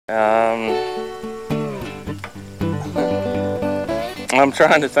I'm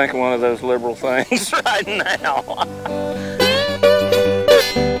trying to think of one of those liberal things right now.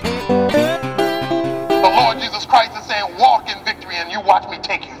 The Lord Jesus Christ is saying, walk in victory, and you watch me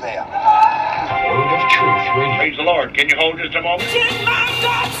take you there. Word of truth. Praise the Lord. Can you hold just a moment?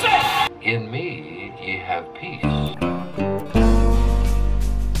 In me ye have peace.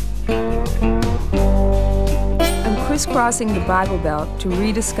 I'm crisscrossing the Bible Belt to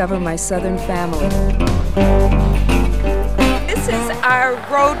rediscover my Southern family. This is our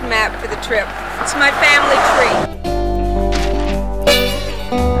road map for the trip. It's my family tree.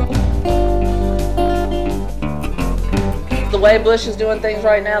 The way Bush is doing things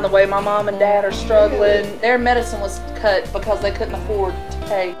right now, the way my mom and dad are struggling, their medicine was cut because they couldn't afford to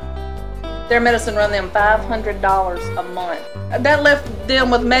pay. Their medicine run them $500 a month. That left them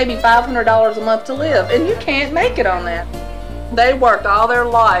with maybe $500 a month to live, and you can't make it on that. They worked all their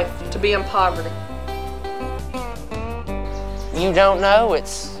life to be in poverty. You don't know.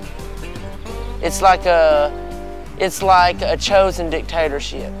 It's like a chosen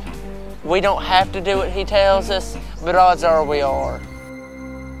dictatorship. We don't have to do what he tells us, but odds are we are.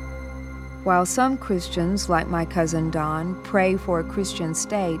 While some Christians, like my cousin Don, pray for a Christian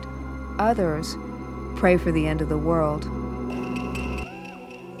state, others pray for the end of the world.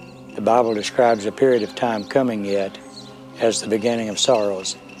 The Bible describes a period of time coming yet as the beginning of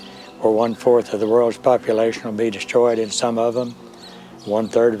sorrows, where 1/4 of the world's population will be destroyed in some of them,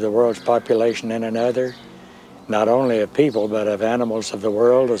 1/3 of the world's population in another, not only of people but of animals of the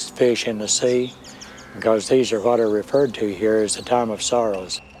world, as fish in the sea, because these are what are referred to here as the time of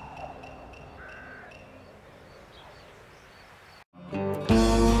sorrows.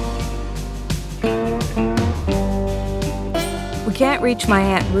 We can't reach my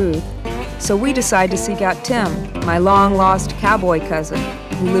Aunt Ruth, so we decide to seek out Tim, my long-lost cowboy cousin,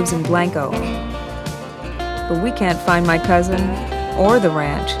 who lives in Blanco. But we can't find my cousin or the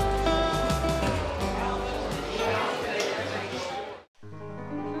ranch.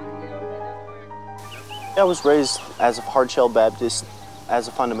 I was raised as a hard-shell Baptist, as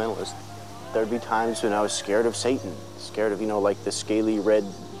a fundamentalist. There'd be times when I was scared of Satan, scared of, like the scaly red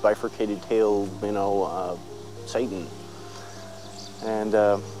bifurcated tail, Satan. And,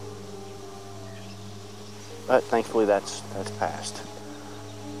 but thankfully that's passed.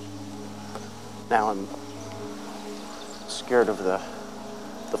 Now I'm scared of the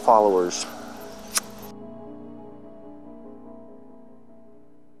followers